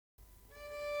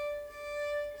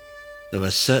There are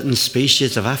certain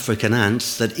species of African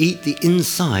ants that eat the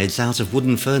insides out of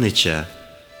wooden furniture.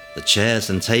 The chairs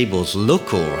and tables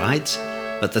look all right,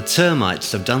 but the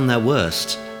termites have done their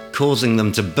worst, causing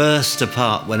them to burst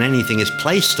apart when anything is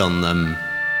placed on them.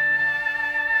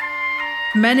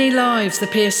 Many lives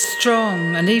appear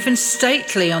strong and even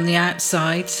stately on the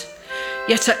outside,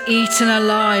 yet are eaten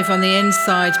alive on the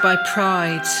inside by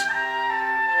pride.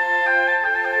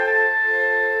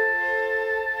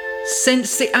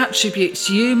 Since the attributes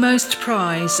you most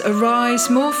prize arise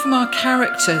more from our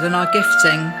character than our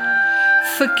gifting,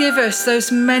 forgive us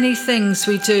those many things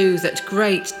we do that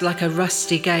grate like a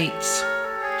rusty gate.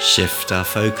 Shift our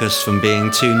focus from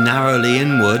being too narrowly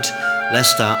inward,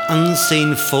 lest our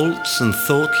unseen faults and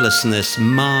thoughtlessness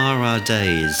mar our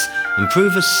days and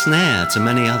prove a snare to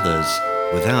many others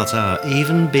without our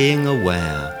even being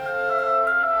aware.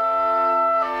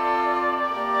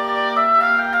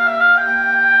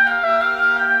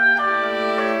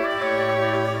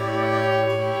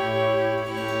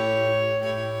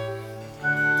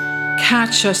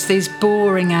 Catch us these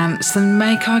boring ants and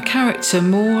make our character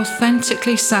more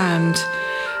authentically sound,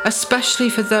 especially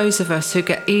for those of us who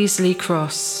get easily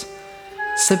cross,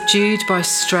 subdued by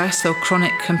stress or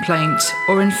chronic complaint,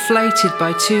 or inflated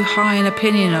by too high an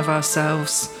opinion of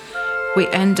ourselves. We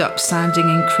end up sounding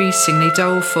increasingly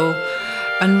doleful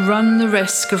and run the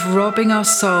risk of robbing our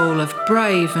soul of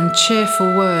brave and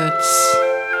cheerful words.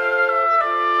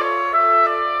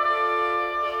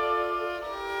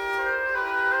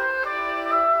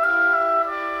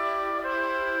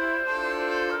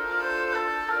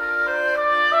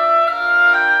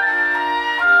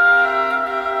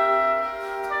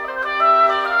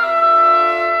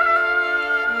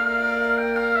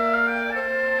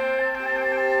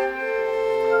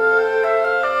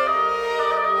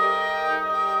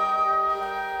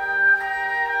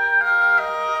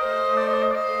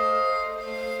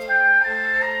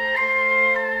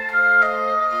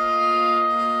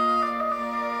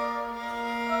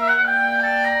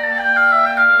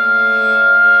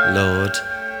 Lord,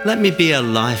 let me be a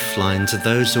lifeline to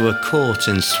those who are caught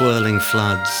in swirling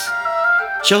floods.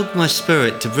 Jog my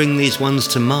spirit to bring these ones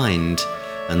to mind,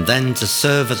 and then to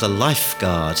serve as a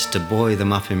lifeguard to buoy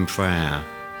them up in prayer.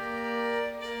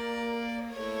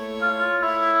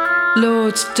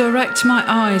 Lord, direct my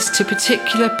eyes to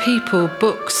particular people,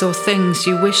 books, or things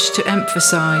you wish to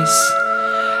emphasize.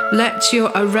 Let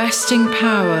your arresting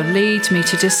power lead me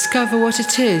to discover what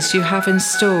it is you have in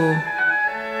store.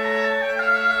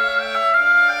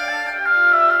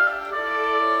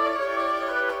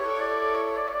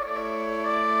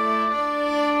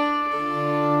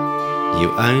 You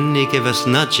only give us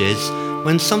nudges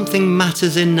when something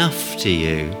matters enough to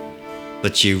you,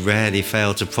 but you rarely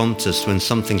fail to prompt us when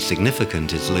something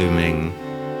significant is looming.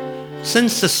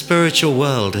 Since the spiritual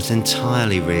world is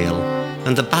entirely real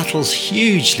and the battle's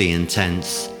hugely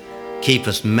intense, keep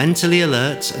us mentally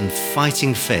alert and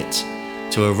fighting fit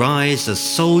to arise as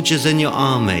soldiers in your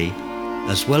army,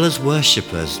 as well as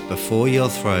worshippers before your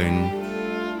throne.